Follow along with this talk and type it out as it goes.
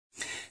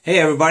Hey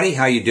everybody,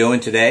 how you doing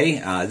today?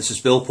 This is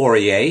Bill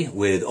Poirier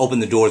with Open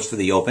the Doors for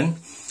the Open.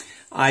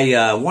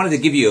 I wanted to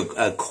give you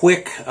a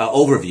quick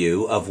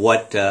overview of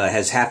what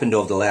has happened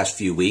over the last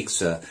few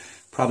weeks.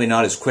 Probably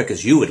not as quick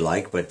as you would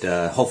like, but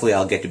hopefully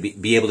I'll get to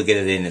be able to get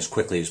it in as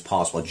quickly as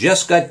possible.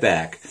 Just got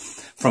back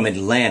from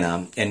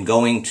Atlanta and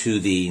going to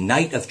the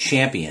Night of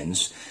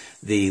Champions,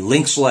 the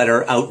links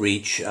letter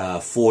outreach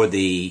for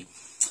the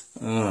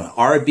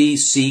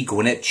RBC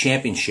Gwinnett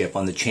Championship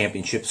on the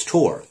Championships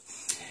Tour.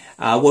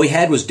 What we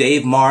had was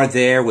Dave Marr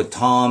there with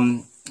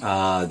Tom,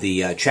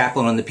 the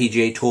chaplain on the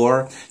PGA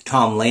Tour,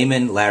 Tom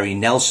Lehman, Larry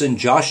Nelson,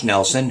 Josh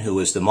Nelson, who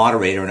is the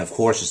moderator and, of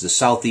course, is the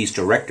Southeast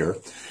director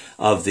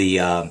of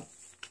the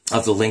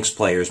Links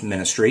Players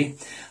Ministry.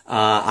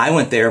 I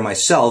went there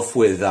myself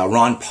with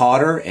Ron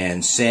Potter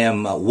and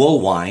Sam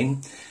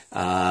Woolwine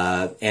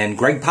and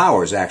Greg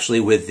Powers,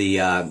 actually, with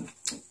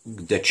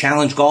the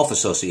Challenge Golf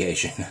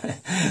Association.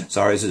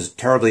 Sorry, this is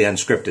terribly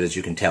unscripted, as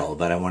you can tell,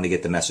 but I want to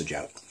get the message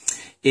out.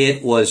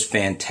 It was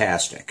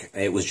fantastic.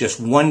 It was just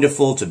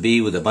wonderful to be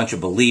with a bunch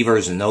of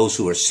believers and those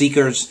who are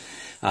seekers,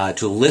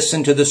 to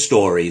listen to the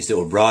stories that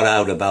were brought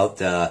out about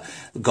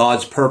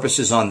God's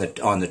purposes on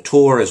the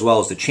tour as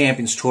well as the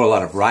Champions Tour, a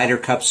lot of Ryder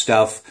Cup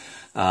stuff,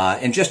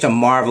 and just a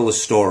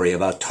marvelous story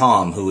about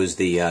Tom, who is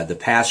the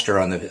pastor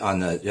on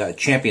the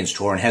Champions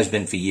Tour and has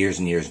been for years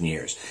and years and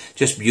years.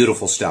 Just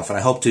beautiful stuff, and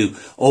I hope to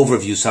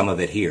overview some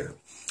of it here.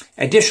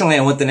 Additionally,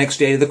 I went the next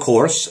day to the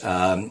course,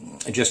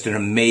 just an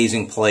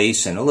amazing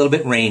place and a little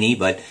bit rainy,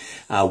 but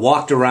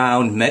walked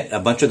around, met a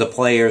bunch of the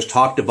players,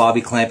 talked to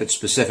Bobby Clampett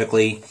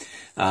specifically,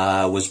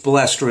 was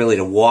blessed really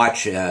to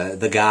watch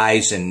the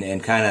guys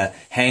and kind of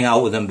hang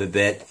out with them a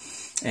bit,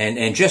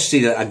 and just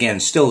see, again,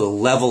 still the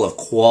level of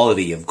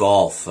quality of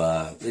golf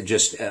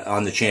just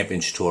on the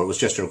Champions Tour. It was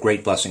just a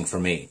great blessing for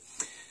me.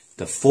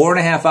 The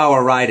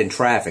 4.5-hour ride in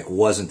traffic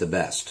wasn't the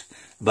best.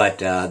 But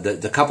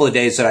the couple of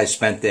days that I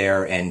spent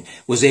there and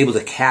was able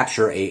to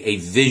capture a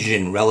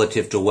vision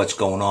relative to what's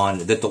going on,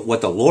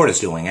 what the Lord is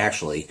doing,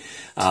 actually,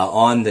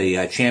 on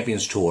the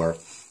Champions Tour,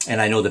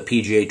 and I know the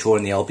PGA Tour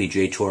and the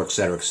LPGA Tour, et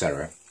cetera, et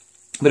cetera.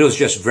 But it was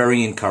just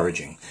very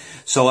encouraging.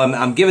 So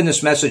I'm giving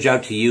this message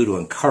out to you to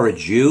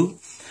encourage you,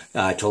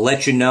 to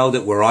let you know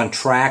that we're on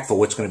track for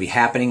what's going to be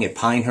happening at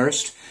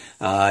Pinehurst.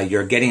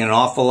 You're getting an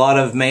awful lot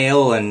of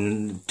mail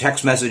and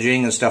text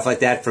messaging and stuff like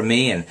that from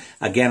me. And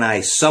again,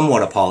 I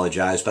somewhat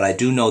apologize, but I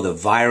do know the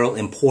viral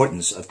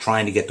importance of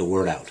trying to get the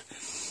word out.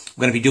 I'm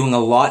going to be doing a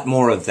lot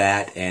more of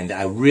that, and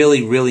I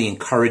really, really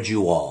encourage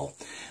you all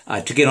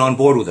to get on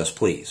board with us,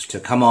 please, to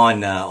come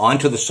on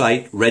onto the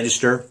site,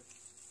 register.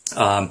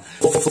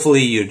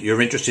 Hopefully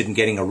you're interested in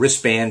getting a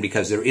wristband,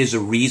 because there is a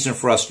reason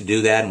for us to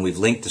do that, and we've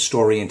linked the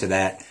story into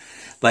that.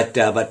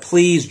 But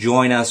please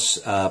join us,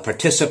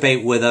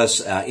 participate with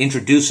us,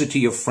 introduce it to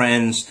your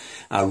friends,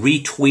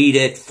 retweet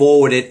it,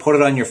 forward it, put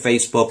it on your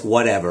Facebook,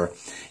 whatever.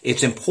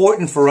 It's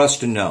important for us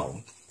to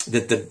know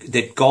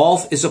that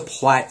golf is a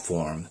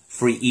platform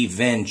for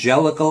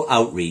evangelical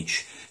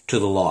outreach to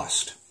the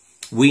lost.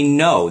 We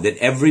know that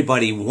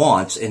everybody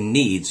wants and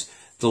needs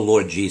the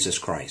Lord Jesus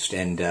Christ,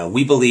 and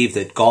we believe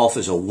that golf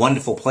is a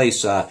wonderful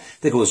place. I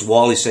think it was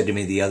Wally said to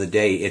me the other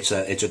day, it's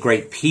a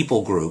great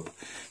people group.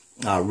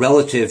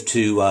 Relative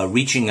to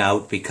reaching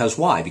out, because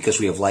why? Because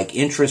we have like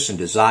interests and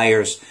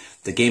desires.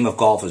 The game of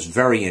golf is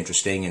very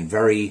interesting and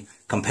very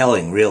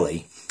compelling,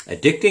 really.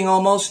 Addicting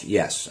almost?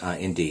 Yes,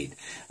 indeed.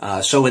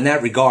 So in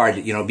that regard,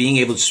 being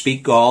able to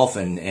speak golf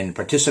and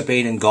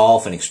participate in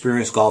golf and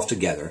experience golf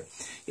together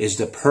is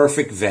the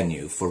perfect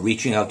venue for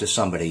reaching out to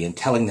somebody and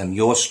telling them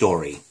your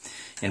story.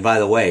 And by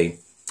the way,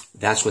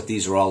 that's what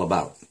these are all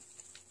about.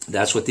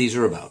 That's what these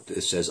are about.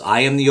 It says, I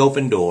am the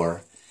open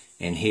door,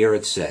 and here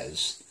it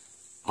says,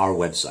 our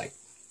website.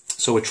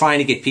 So we're trying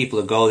to get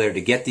people to go there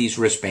to get these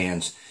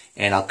wristbands,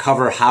 and I'll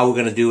cover how we're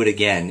going to do it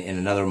again in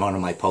another one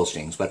of my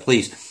postings. But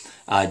please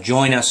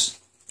join us,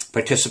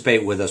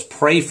 participate with us,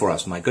 pray for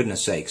us, my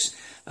goodness sakes,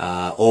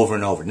 over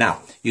and over.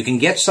 Now, you can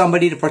get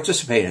somebody to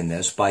participate in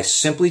this by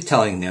simply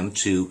telling them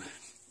to,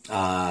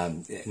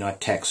 not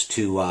text,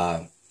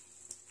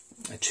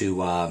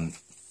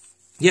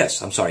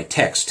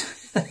 text.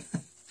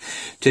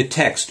 To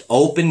text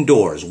open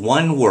doors,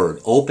 one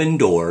word, open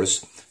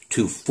doors,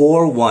 to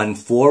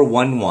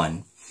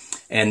 41411,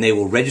 and they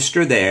will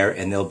register there,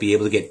 and they'll be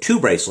able to get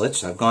 2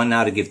 bracelets. I've gone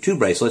now to give 2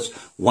 bracelets,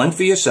 one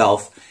for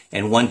yourself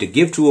and one to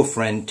give to a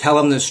friend. Tell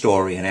them the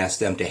story and ask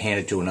them to hand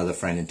it to another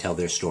friend and tell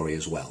their story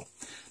as well.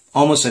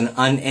 Almost an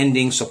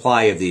unending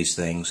supply of these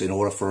things in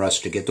order for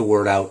us to get the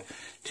word out,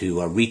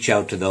 to reach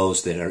out to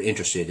those that are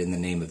interested in the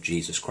name of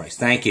Jesus Christ.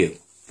 Thank you.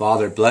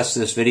 Father, bless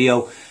this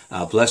video,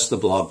 bless the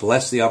blog,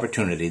 bless the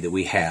opportunity that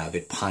we have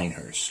at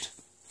Pinehurst.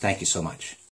 Thank you so much.